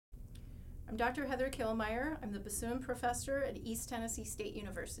I'm Dr. Heather Killmeyer. I'm the bassoon professor at East Tennessee State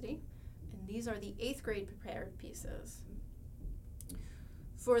University, and these are the 8th grade prepared pieces.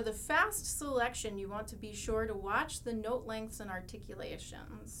 For the fast selection, you want to be sure to watch the note lengths and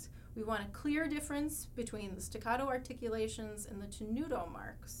articulations. We want a clear difference between the staccato articulations and the tenuto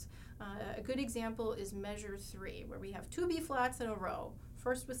marks. A good example is measure 3, where we have 2 B flats in a row,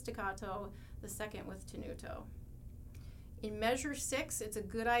 first with staccato, the second with tenuto. In measure 6, it's a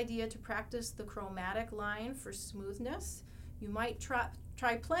good idea to practice the chromatic line for smoothness. You might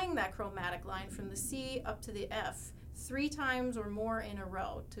try playing that chromatic line from the C up to the F 3 times or more in a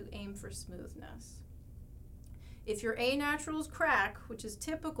row to aim for smoothness. If your A naturals crack, which is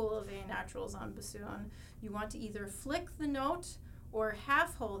typical of A naturals on bassoon, you want to either flick the note or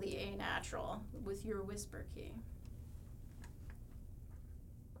half hold the A natural with your whisper key.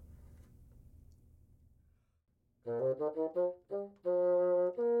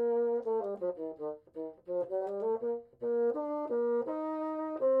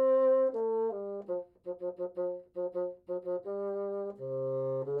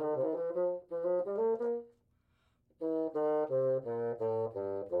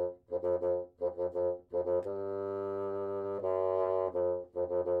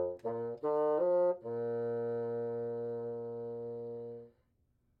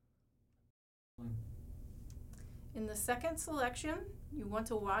 In the second selection, you want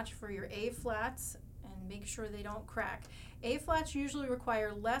to watch for your A flats and make sure they don't crack. A flats usually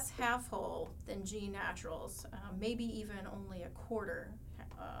require less half hole than G naturals, maybe even only a quarter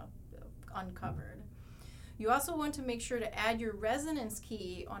uncovered. You also want to make sure to add your resonance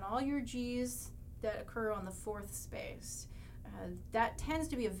key on all your Gs that occur on the 4th space. That tends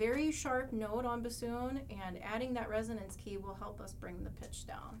to be a very sharp note on bassoon, and adding that resonance key will help us bring the pitch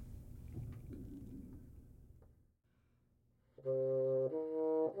down.